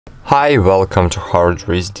Hi, welcome to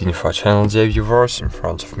HardReset.Info channel, dear viewers. In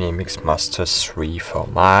front of me MX Master 3 for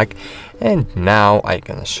Mac, and now I'm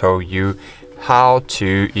gonna show you how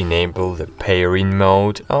to enable the pairing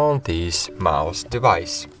mode on this mouse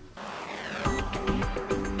device.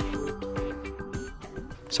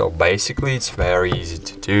 So basically it's very easy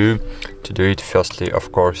to do. To do it, firstly,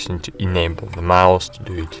 of course, you need to enable the mouse. To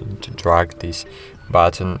do it, you need to drag this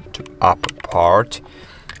button to upper part,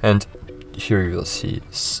 and here you will see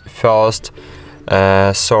first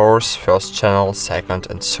source, first channel, second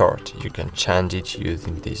and third. You can change it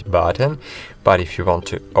using this button, but if you want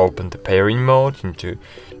to open the pairing mode, you need to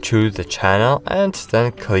choose the channel and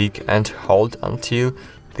then click and hold until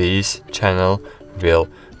this channel will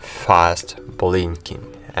fast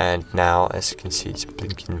blinking. And now, as you can see, it's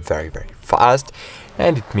blinking very fast,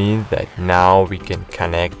 and it means that now we can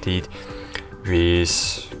connect it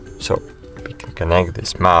with, so we can connect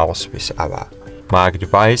this mouse with our Mac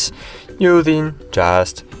device using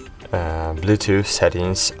just Bluetooth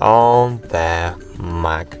settings on the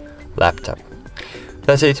Mac laptop.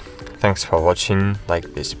 That's it. Thanks for watching.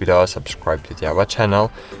 Like this video, subscribe to our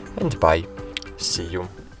channel, and bye. See you.